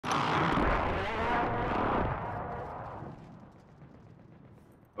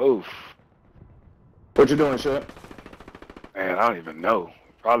roof. What you doing, shit? Man, I don't even know.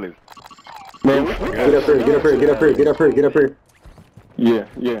 Probably. Man, Roof, I Get up guess. here, get up here, get up here, get up here, get up here. Yeah.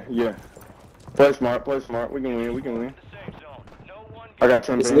 Play smart. We can win. I got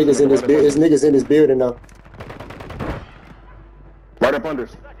 10 It's bands. niggas in this building. It's niggas in this building though. Right up under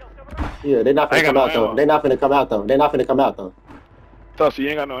us. Yeah, they not I finna ain't got come no out though. ammo. They not finna come out though. They not finna come out though. So you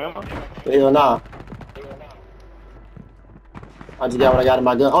ain't got no ammo? Hell nah. I just got what I got in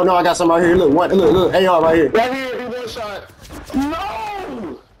my gun. Oh no, I got some right here. Look, look, AR right here. Right here, he one shot.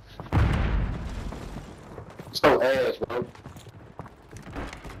 No! So ass, bro.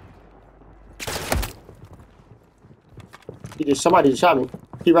 Somebody just shot me.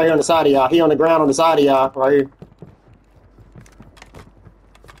 He right here on the side of y'all. He on the ground on the side of y'all, right here.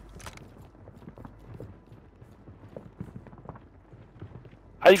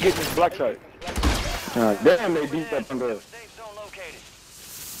 How you get this black site? Damn, they deep up under us.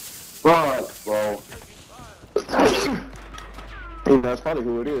 Run, bro. That's probably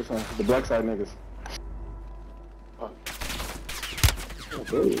who it is, huh? The black side niggas. Oh,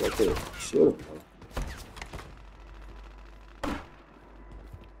 baby, right there. Shit.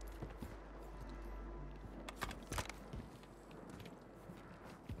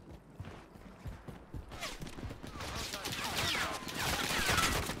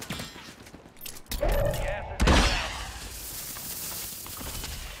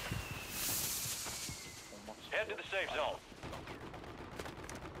 Head to the safe zone.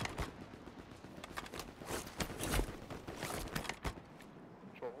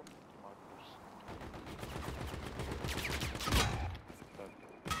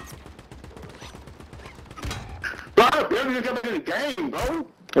 Bro, barely just got in the game, bro.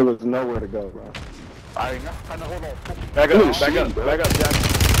 It was nowhere to go, bro. I know. Hold on. Back up, Jack.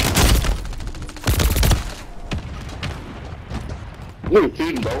 Nigga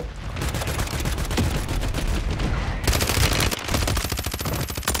cheating, bro.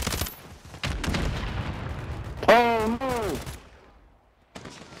 Oh no!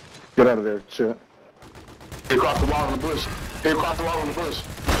 Get out of there, shit. He crossed the wall in the bush. Gas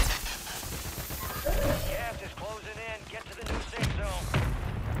is closing in. Get to the new safe zone.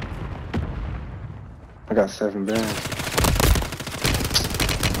 I got 7 bands.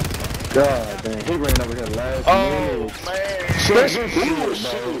 God damn, he ran over here last minute. Oh, man. Shit,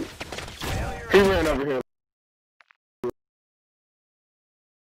 he ran over here.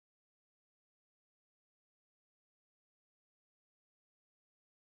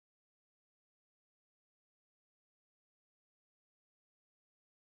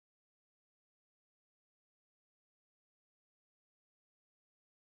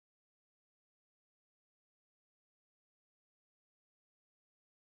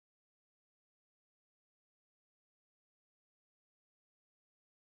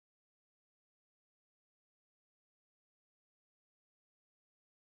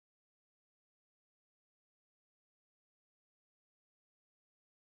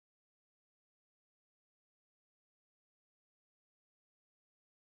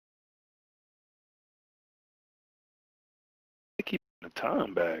 They keep the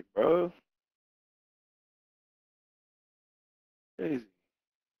time back, bro. Crazy.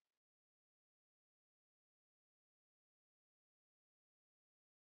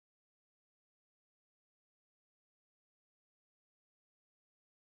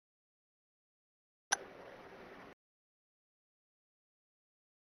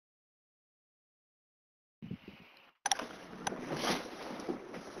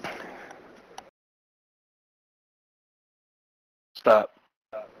 Stop.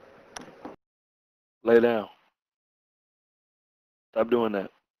 Lay down. Stop doing that.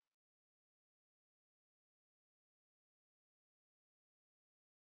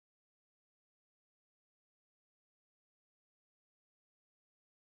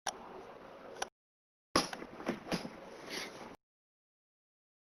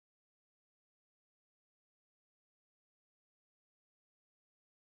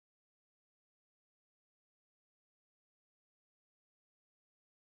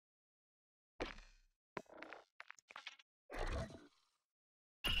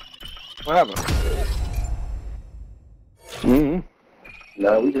 What happened?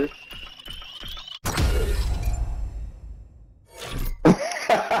 Nah, we did.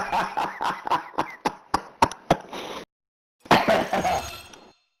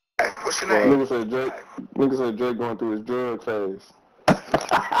 What's your name? Nigga said Drake going through his drug phase.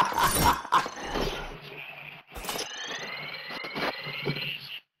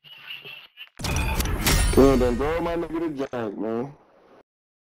 Man, then throw my nigga to Jack, man.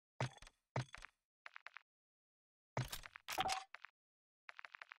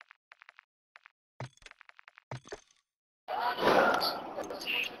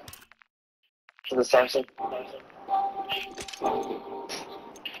 Samson.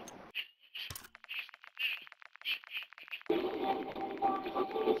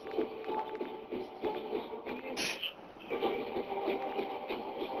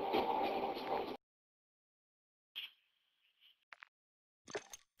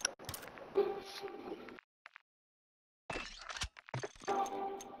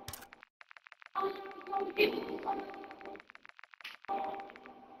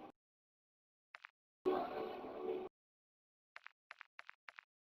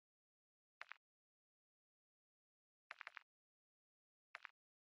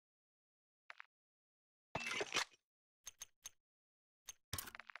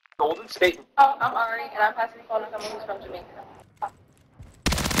 Golden State. Oh, I'm Ari, and I'm passing the phone to someone who's from Jamaica.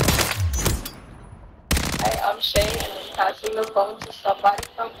 Hi, I'm Shay, and I'm passing the phone to somebody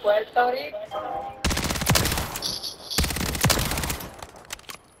from Puerto Rico.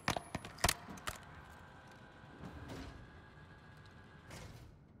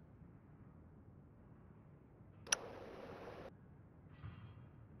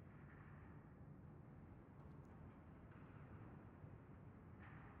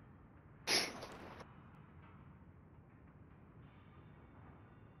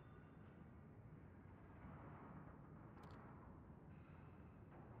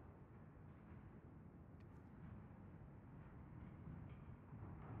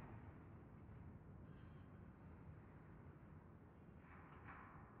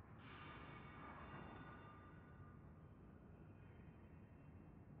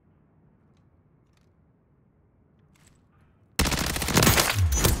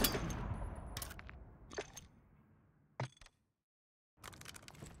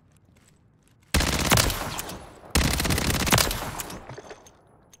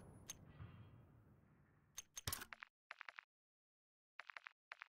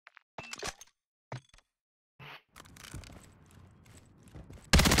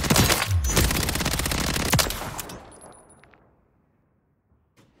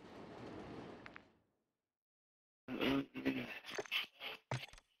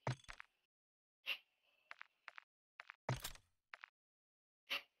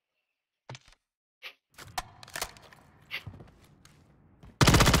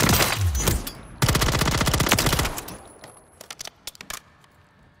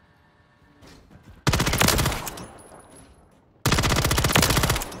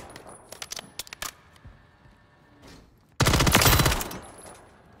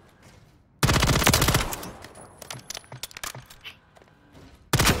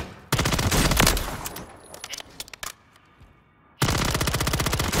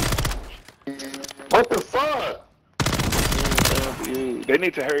 What the fuck? They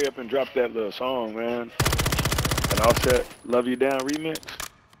need to hurry up and drop that little song, man. An Offset "Love You Down" remix.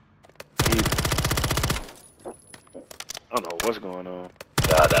 I don't know what's going on.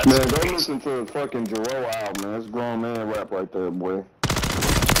 God, that's man, go listen to the fucking Jarreau album, man. That's grown man rap right there, boy.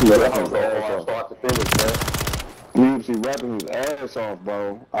 Yeah, that was all start to finish, man. He rapping his ass off,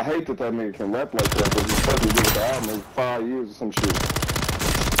 bro. I hate that nigga can rap like that, but he's fucking good with the album in 5 years or some shit.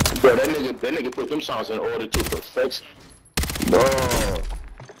 Bro, that nigga put them songs in order to perfection. Bro.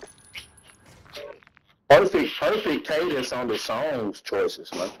 Perfect cadence on the songs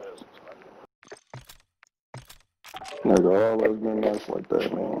choices, man. Nigga, always been nice like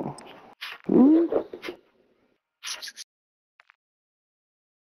that, man.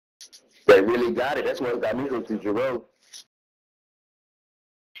 They really got it. That's what got me hooked to Jarreau.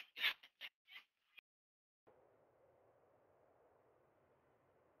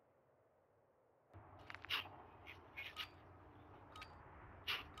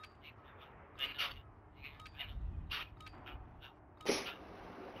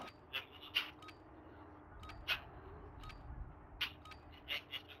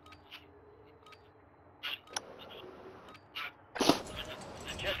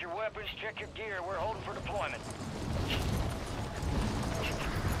 Check your weapons, check your gear. We're holding for deployment.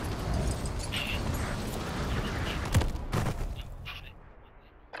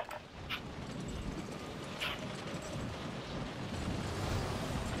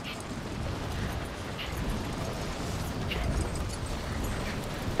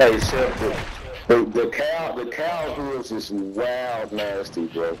 Hey, Chef, the cow hooves is wild nasty,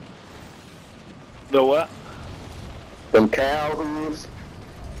 bro. The what? Them cow hooves.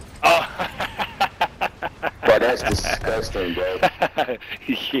 Oh. Bro, that's disgusting, bro.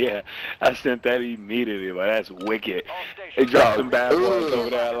 Yeah, I sent that immediately, but that's wicked. They dropped them bad boys over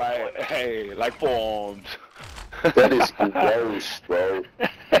there like, hey, like forearms. That is gross, bro.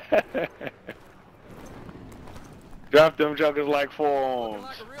 Drop them jokers like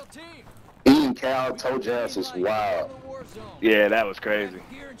forearms. Ew. beating Cal toe jazz is wild. Yeah, that was crazy.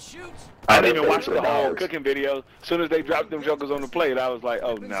 I didn't even watch the whole cooking video. As soon as they dropped them jokers on the plate, I was like,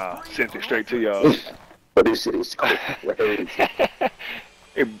 oh, nah, sent it straight to y'all. But this shit is crazy.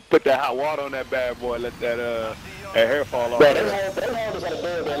 Put that hot water on that bad boy, let that hair fall off. Bro, they hold us on the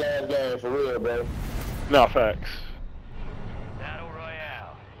bird that last game, for real, bro. No, facts. Battle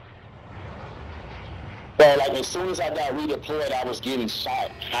Royale. Bro, like, as soon as I got redeployed, I was getting shot.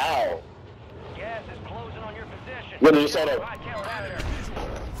 How? Gas is closing on your position. What did you say that?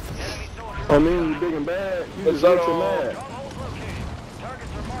 Enemy soldiers. I mean, you big and bad. You just What's get your up? mad. Strongholds located.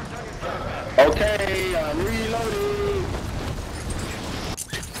 Targets are marked on your map. Okay, I'm reloading.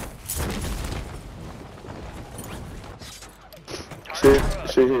 Shit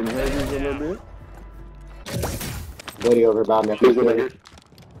hitting heavy a little bit. Buddy over by me. This one right here.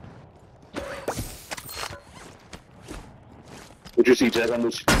 What you see, Jack? I'm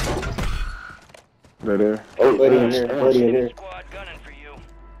with you. Right there. Oh, Buddy in here. Buddy in here. Squad gunning for you.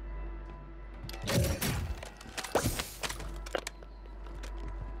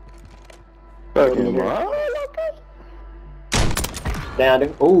 Fucking Down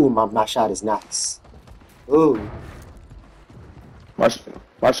there. Ooh, my shot is nice. Ooh.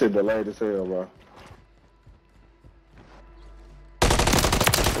 my shit delayed as hell, bro.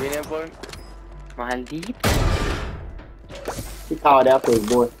 Green for him. One deep. He called out for his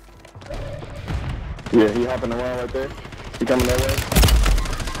boy. Yeah, he hopping around right there. He coming that way.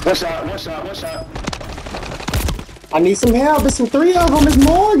 One shot, one shot, one shot. I need some help. There's some 3 of them. There's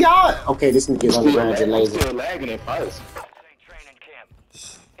more, y'all. Okay, this nigga's on the ground and lazy. Still lagging at first. Training camp.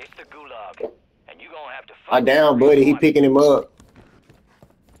 It's the gulag. And you gonna have to I down, buddy. He picking him up.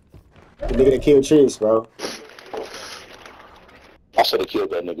 The nigga that killed Chase, bro. I should have killed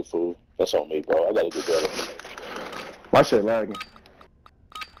that nigga, fool. That's on me, bro. I gotta do better. My shit lagging.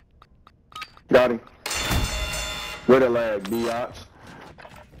 Got him. Where the lag, biatch?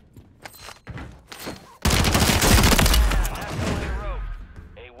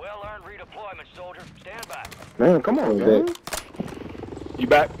 A well-earned redeployment, soldier. Stand by. Man, come on, man. You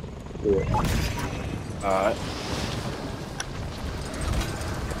back? Yeah. Alright.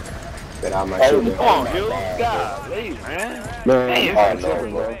 Get out my Oh, shit. come on, you. Golly, man. Man, I know,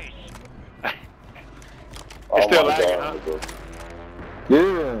 bro. It's still lagging, huh?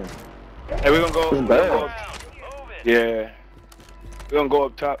 Yeah. Hey, we're gonna go. It's bad. Yeah. We're gonna go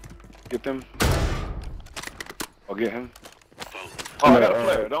up top. Get them. Or get him. Oh, I got a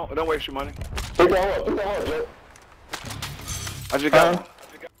player. Don't waste your money. Pick that up, Jack. I just got one.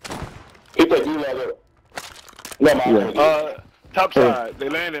 Pick that gulag up. No, my Top side. They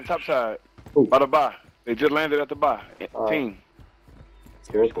landed top side. By the bar. They just landed at the bar. Team.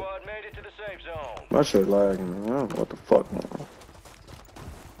 Squad made it to the safe zone. My shit lagging, man. I don't know what the fuck, man.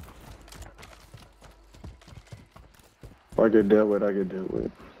 If I get dealt with, I get dealt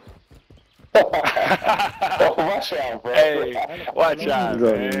with. Watch out, bro. Hey, watch out,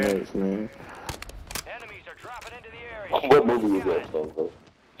 man. Next, man. Enemies are dropping into the area. What movie was that, bro?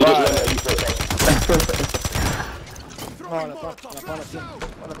 You just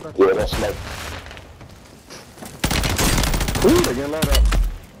yeah, that's like. Ooh, they getting loaded up.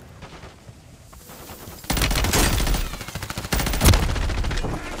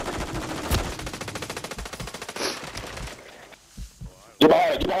 Get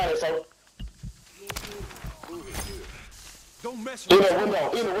behind it, son. Don't mess In with the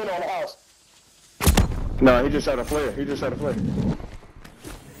window on the house. No, he just shot a flare.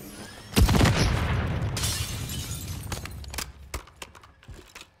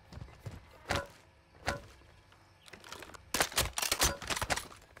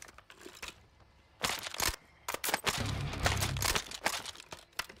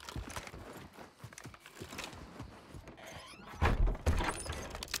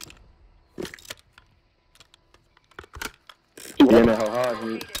 You know how hard he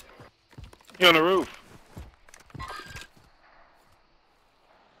is. He on the roof.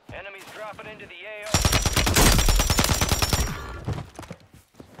 Enemies dropping into the AO.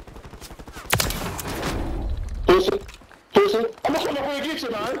 Pussy. I'm just gonna go and get you,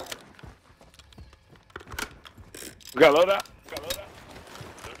 man. We got load out?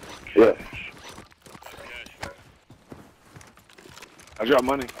 Yeah. I dropped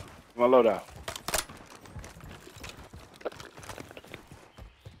money. My load out.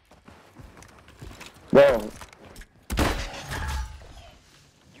 Bro,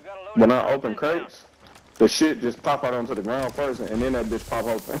 when I open crates, the shit just pop out onto the ground first, and then that bitch pop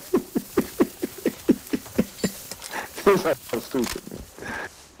open. It's like so stupid, man.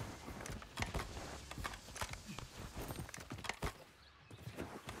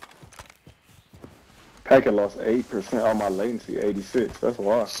 Hacker lost 8% on my latency, 86. That's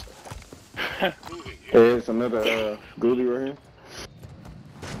why. There's another ghoulie right here.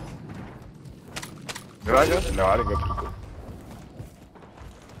 Did I go? No, I didn't go to the pool.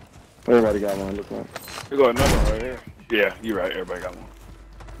 Everybody got one, look like. We got another one right here. Yeah, you're right. Everybody got one.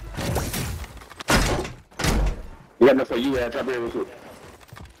 You got enough for you, Ash. I'll be able to.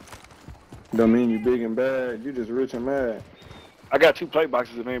 Don't mean you big and bad. You just rich and mad. I got 2 plate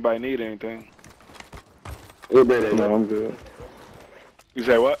boxes if anybody need anything. No, I'm good. You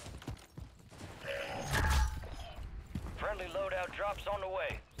say what? Friendly loadout drops on the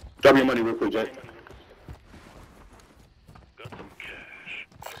way. Drop your money real quick, Jack. Got some cash.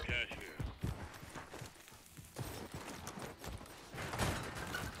 Cash here.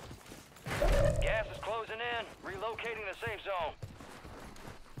 Gas is closing in. Relocating the safe zone.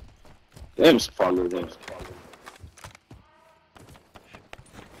 Damn, it's a far little game.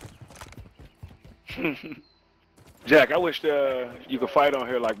 Jack, I wish you could fight on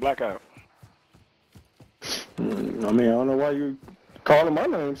here like Blackout. I mean, I don't know why you calling my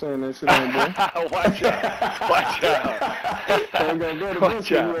name saying that shit on, boy. Watch out. Watch out. I ain't gonna go to Watch this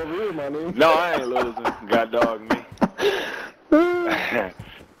you out. over here, my name. No, I ain't losing. God dog me.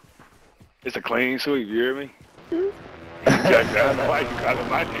 It's a clean sweep, you hear me? Jack, I don't know why you calling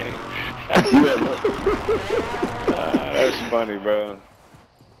my name. That's funny, bro.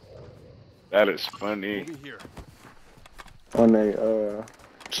 That is funny. Moving here. On they,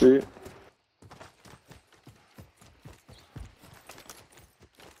 shit.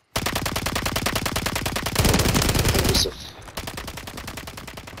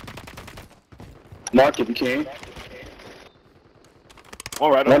 Mark, if you can. All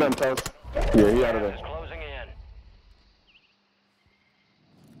right, One of them toast. Yeah, he out of Gas is there. closing in.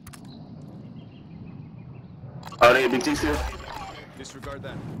 Oh, they BT still? Disregard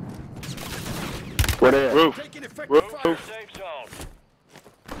that. Where they at? Roof. Taking effective Roof. fire. Safe zone.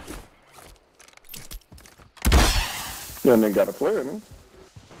 Yeah, and they got a player, man.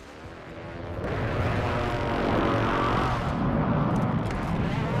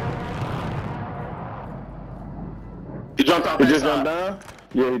 He jumped off He that just side. jumped down?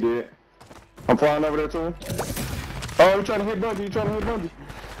 Yeah, he did. I'm flying over there to him. Oh, you trying to hit Bungie, you trying to hit Bungie.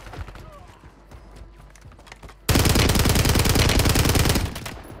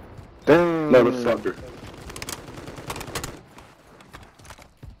 Damn. Motherfucker.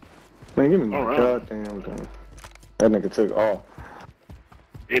 Man, give me my All right. goddamn gun. That nigga took off.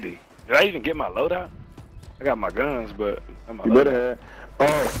 Did I even get my loadout? I got my guns, but not my You loadout. better have.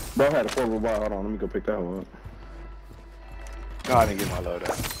 Oh, bro had a portable bar. Hold on, let me go pick that one up. No, I didn't get my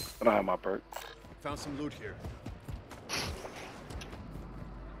loadout. I don't have my perk. Found some loot here.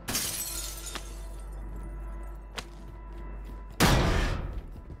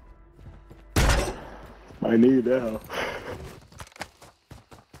 I need that. Huh?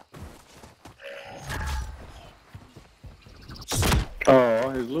 Oh,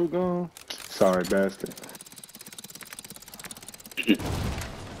 his loot gone? Sorry, bastard.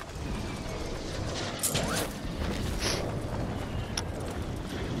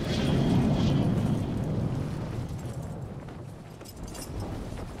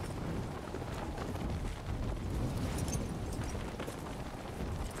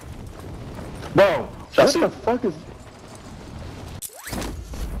 Bro, what the fuck is...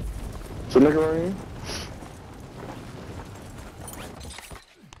 It's a nigga right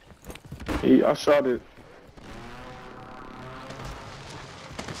here? I shot it.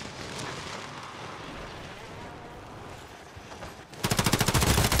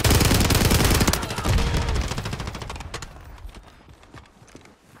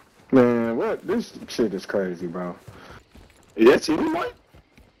 Man, what? This shit is crazy, bro. Yeah, see him, Mike?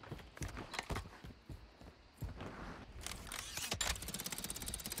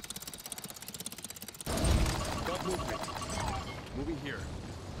 Got movement. Moving here.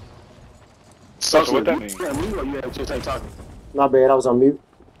 So what that mean? Yeah, me or you had just ain't talking. My bad, I was on mute.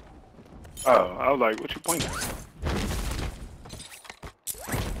 Oh, I was like, what you pointing at?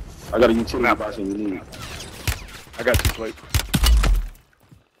 I got a utility box in you need. I got 2 plates.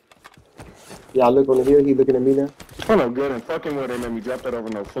 Yeah, I look on the hill, he looking at me now. Hold up, good and fucking well they made me drop that over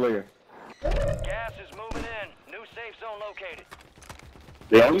no flare. Gas is moving in. New safe zone located.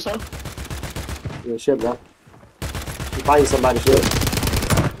 They only son? Yeah, shit, bro. You fighting somebody, shit.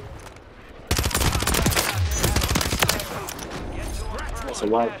 That's a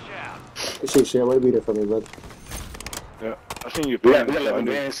white. This shit, shit, way be there for me, brother. Yeah, I seen you. We got 11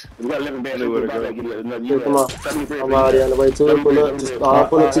 bands. We got 11 bands. I knew where to go. Here, come on. I'm already on the way to it. Pull up. Just all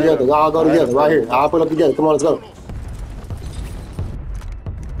pull up together. Y'all go together, right here. I'll pull up together. Come on, let's go.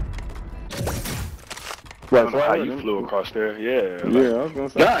 I don't know how you flew across there. Yeah. Like, Yeah, I was gonna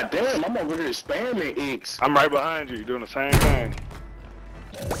say. God damn, I'm over here spamming X. I'm right behind you, doing the same thing.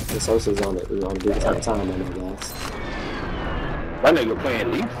 The Sosa's on the big type of time right now, guys. My nigga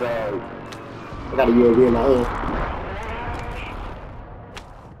playing leapfrog. I got a UAV in my hand.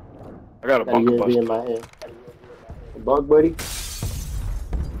 I got a Got a bunker UAV in buster. my hand. A bug buddy.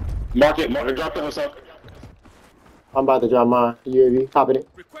 Mark it, drop it or something. I'm about to drop my UAV. Popping it.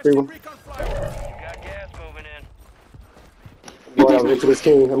 Free one. Got gas moving in. I'm going over to this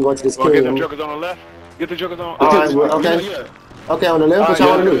king. I'm going to this Well, get king. them I'm- jokers on the left. Get the jokers on. Alright, well, okay. Yeah. Okay, on the left, what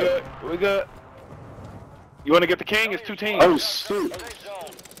Alright, y'all wanna we do? good. We good. You want to get the king? It's 2 teams. Oh shoot. Safe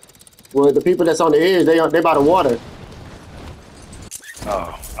zone. Well, the people that's on the edge, they by the water.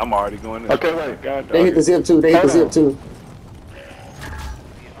 Oh, I'm already going this. Okay, wait. God, They hit the zip too. They hit the zip too.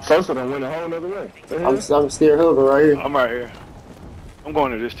 Sosa done went a whole nother way. I'm still hovering right here. I'm right here. I'm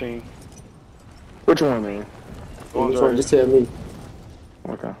going to this team. Which one, man? Going Which right one? Just tell me.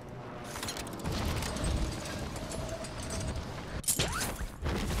 Okay.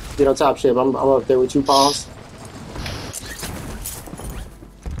 Get on top ship. I'm up there with you, Pauls.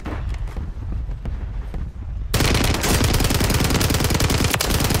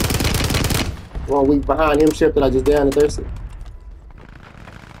 One week behind him, ship that I just down and thirsty.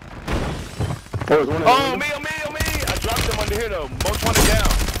 There was one of Oh, them. me. I dropped them under here, though. Most one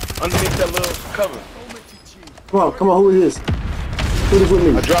down. Underneath that little cover. Come on, who is this? Who is with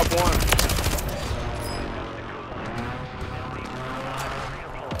I me? dropped one.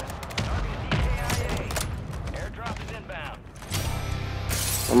 Airdrop is inbound.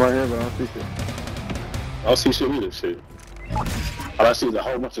 I'm right here, but I don't see shit. I don't see shit either, shit. All I see is a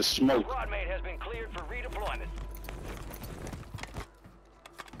whole bunch of smoke. Squad mate has been cleared for redeployment.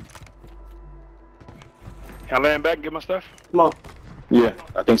 Can I land back and get my stuff? Come on. Yeah,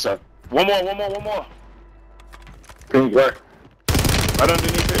 I think so. One more. Pink. Right. Right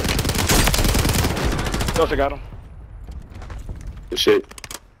underneath here. Close, I got him. Good shit.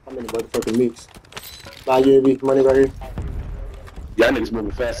 I'm in the motherfucking mix. Buy UAV, money right here. Y'all niggas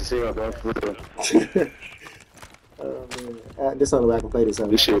moving fast as hell, bro. For real. Oh, man. This only way I can play this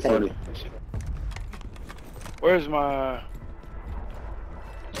on. This shit funny. Where's my...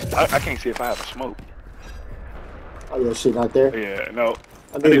 I can't see if I have a smoke. Oh, yeah, shit out there. Yeah, no.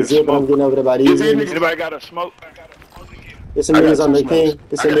 I'm getting a zip, but I'm getting over there by these niggas. Anybody got a smoke? There's some niggas on the king.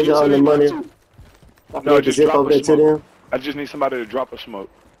 There's some niggas on the money. I can No, get the just zip drop over a there to smoke. them. I just need somebody to drop a smoke.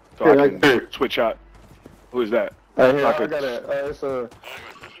 So Here, I I- can switch out. Who is that? Hey, here, I Okay. got it's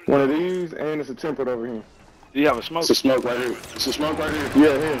one of these, and it's a tempered over here. Do you have a smoke? It's a smoke right here. It's a smoke right here.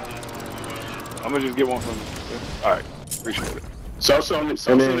 Yeah, here. I'm gonna just get one from you. Alright, appreciate it. So on it.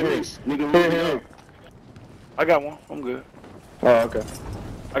 So on then the here. mix. Nigga, Here, move here. up. I got one. I'm good. Oh, okay.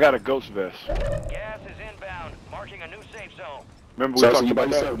 I got a ghost vest. Gas is inbound, marking a new safe zone. Remember we So talked you by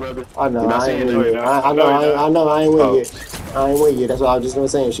about yourself, that? brother. I know, You're not I saying ain't it. win yet. No, I no, know, I ain't win Oh. yet. I ain't win yet. That's why I was just gonna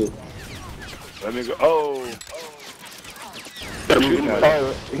say shit. Let me go. Oh, Oh, he in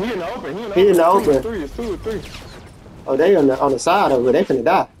the open. He in the open. Three, it's 2 or 3. Oh, they on the side over there. They finna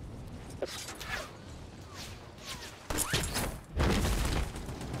die.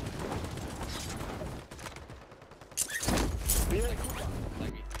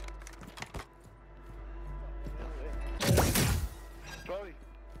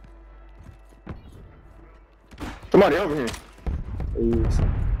 Somebody over here. Please.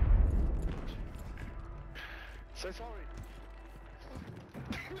 say sorry.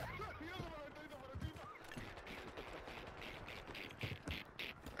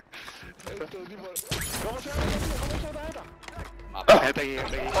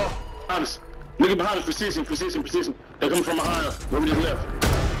 Honest. Nigga behind us, precision. They're coming from behind us. Where we just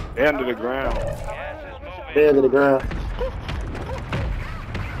left. They're under the ground. Gas is moving. They're to the ground.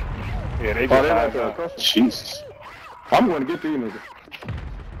 Yeah, they Oh, just they're right hide there out. across the- Jesus. I'm going to get these niggas.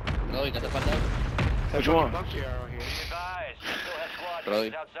 Which one? Be advised, you still have squad Brody.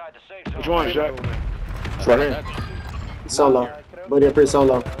 mates outside the safe zone. Which one, Jack? It's right here. Solo. But they're pretty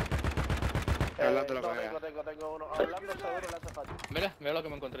solo. Mira, mira lo que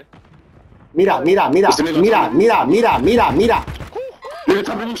me encontré. Mira. Nigga,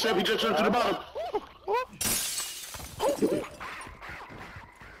 top of you, Chef. He just jumped to the bottom.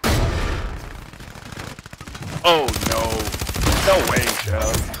 Oh no. No way,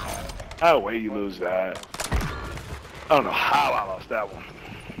 Shell. No way you lose that. I don't know how I lost that one.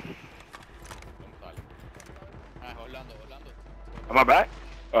 Orlando. Am I back?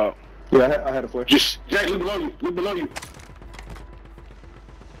 Oh. Yeah, I had a flash. Just, Jack, look below you. Look below you.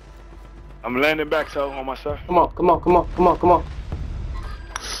 I'm landing back, so on my stuff. Come on.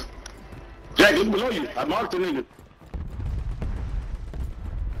 Jack, look below you. I marked the nigga.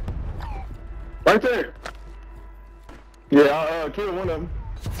 Right there. Yeah, I killed one of them.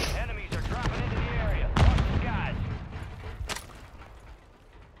 Enemies are dropping into the area. Watch the skies.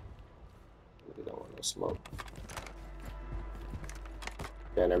 We don't want no smoke.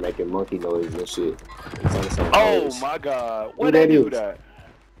 Down there making monkey noises and shit. Oh my God! Where Who they that do is? that?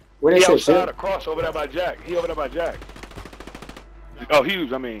 Where He they say outside shit? across over there by Jack. He over there by Jack. Oh,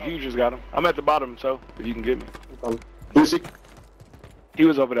 Hughes. I mean, Hughes just got him. I'm at the bottom, so if you can get me. Lucy. He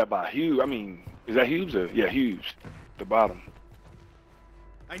was over there by Hughes. I mean, is that Hughes? Or, yeah, Hughes. The bottom.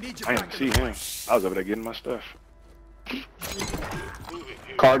 I need you I back didn't in see the him. fight. I was over there getting my stuff.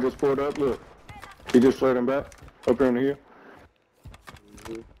 Car just pulled up. Look, he just slid him back up here in the hill.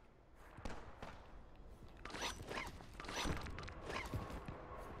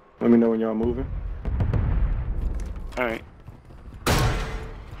 Let me know when y'all moving. All right.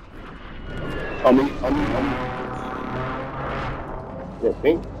 On me. Yeah,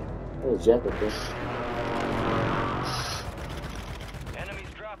 pink. There's jacket there. Enemies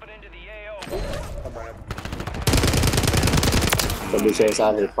dropping into the AO. That bitch ass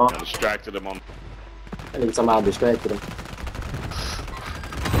out here pump. Distracted him on. I think somebody distracted him.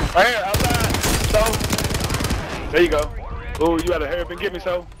 Right here, outside. So. There you go. Oh, you gotta hurry up and get me,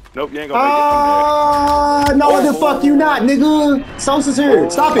 so. Nope, you ain't gonna make it. I'm No, the fuck you not, nigga. Sosa's here.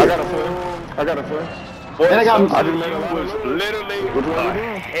 Stop I it. got a foot. Boy, And I got- Sosa, I just made a you lot was of- literally What you wanna a do?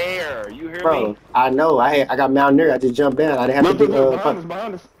 hair. You hear Bro, me? I know. I got Mountaineer. I just jumped down. I didn't have Look, to look, do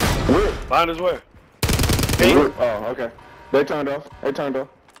behind us. Where? Behind us where? Oh, okay. They turned off. Let's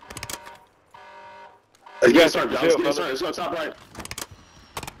Yeah, get started. chill, Let's get fellas. started. It's on top right.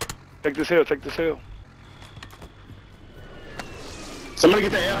 Take this hill. Take this hill. Somebody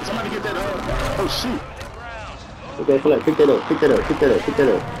get that. Somebody get that. Oh shoot. Okay, pick that up. Pick that up. Pick that up. Pick that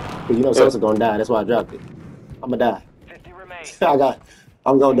up. Cause you know Sosa gonna die. That's why I dropped it. I'ma die. 50 remain.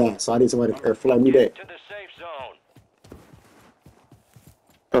 I'm gonna die. So I need somebody to flag me back. To the safe zone.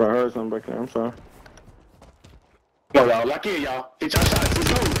 Thought I heard something back there. I'm sorry. No, y'all. Lock in, y'all. Hit y'all shots.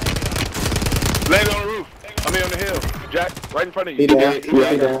 Let's go. Land on the roof. I mean on the hill. Jack, right in front of He you. down. Yeah, He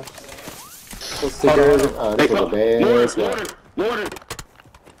yeah. down. What's the girl? Oh, Hey, this was a come. bad Water, ass one. water.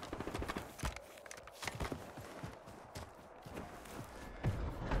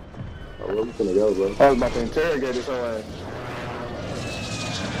 Oh, where we finna go, bro? I was about to interrogate this whole ass.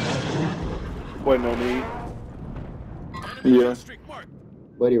 Wasn't no need. Yeah. Streak mark.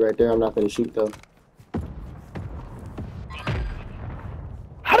 Buddy right there. I'm not finna shoot though.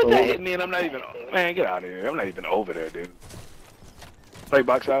 How did that hit me and I'm not even... Man, get out of here. I'm not even over there, dude. Plate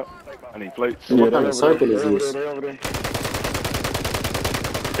box out. I need plates. Yeah, kind of circle is this? They're over there. Hit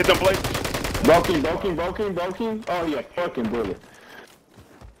them plates. Broken. Oh, yeah, fucking bullet.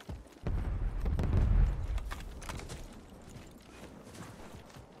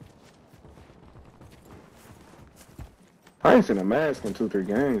 I ain't seen a mask in 2-3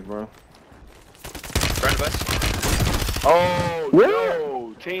 games, bro. Front of us. Oh, Where?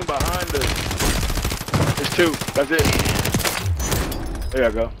 no. Team behind us. It's two. That's it. There I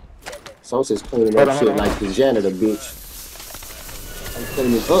go. Sosa's cleaning Hold up on, shit hold on. like the janitor, bitch. I'm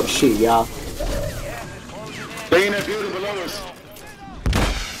cleaning up shit, y'all. They in that building below us.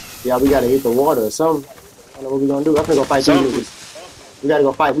 Yeah, we gotta hit the water or something. I don't know what we gonna do. I'm finna go fight these niggas. We gotta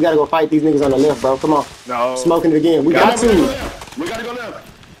go fight. We gotta go fight these niggas on the left, bro. Come on. No. Smoking it again. We got We gotta go to. left. We gotta go left.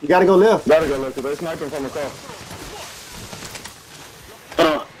 You gotta go left. Gotta go look, 'cause they sniping from across.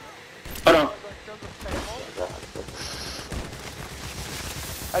 Hold on.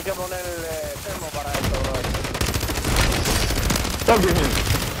 Hay que poner el termo para esto, Don't get him.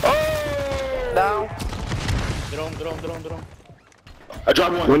 Down. Drone. I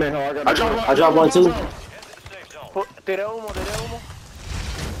dropped one. When the hell I got I dropped one too. Get to the safe zone. Tiré humo.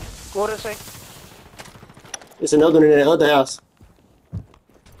 Cúbrese. There's another one in that other house.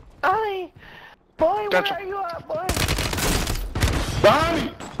 Ay. Boy, where Gotcha. are you at, boy? Behind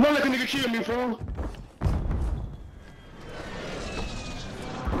me. Don't let the nigga kill me, fool.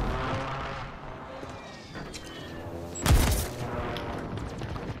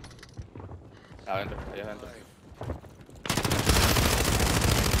 Adentro, ahí adentro.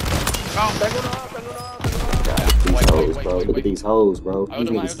 These hoes, bro. Look at these hoes, bro. Hay These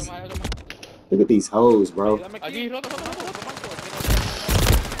otro más, niggas. hay otro más. Look at these hoes, bro. Aquí, roto.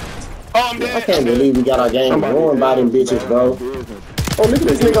 Oh, I'm I dead. can't believe we got our game ruined by them bitches, bro. Oh, look at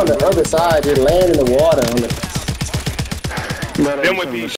this nigga on the other side just laying in the water on the. Them with these